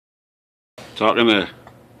Talking there.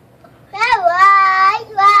 Right.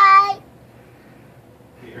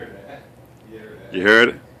 You heard that? You heard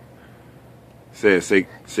it?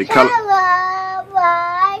 Say color.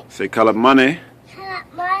 Right. Say color money.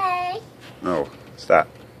 Money. No, stop.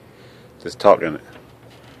 Just talking it.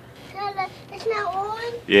 It's not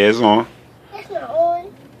on. Yeah, it's on. It's not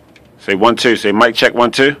on. Say 1 2. Say mic check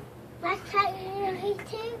 1 2. Let's try you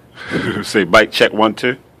too. Say mic check 1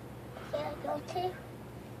 2. Yeah, go too.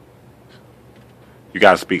 You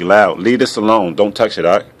gotta speak loud. Leave this alone. Don't touch it,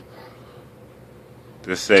 alright?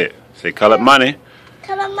 Just say it. Say color money.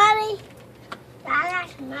 Color money. I got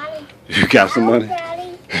some money. You got some money?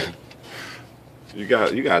 Daddy. You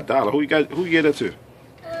got $1. Who you get it to?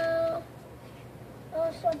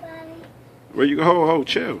 Somebody. Where you go? Hold,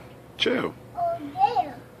 chill. Oh,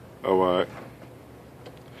 yeah. Oh, alright.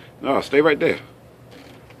 No, stay right there.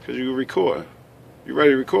 Cause you record. You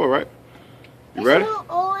ready to record, right? You ready? It's not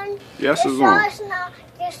on. Yes, it's on. on. It's not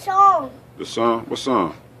the song. The song? What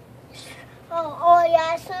song? Oh,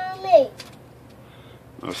 yeah, it's on me.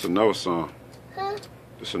 No, it's another song. Huh?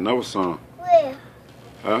 It's another song. Where?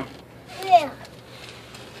 Huh? Where?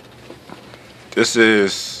 This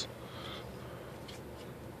is...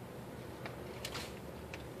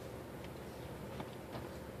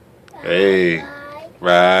 Hey.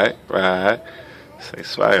 Right. Say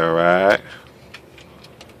swagger, right?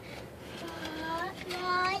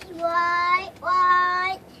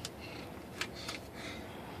 Right.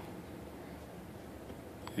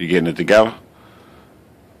 You getting it together?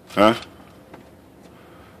 Huh?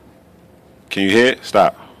 Can you hear it?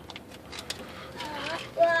 Stop.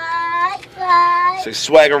 Right. Say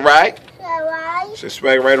swagger right. Right. Say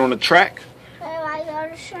swagger right on the track. Right on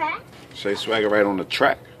the track. Say swagger right on the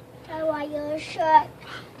track. Right on the track.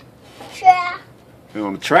 Track. You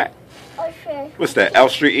on the track? Okay. What's that? L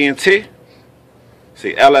Street ENT?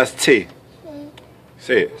 Say LST.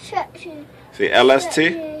 Say it. Say LST.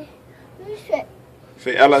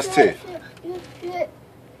 Say LST.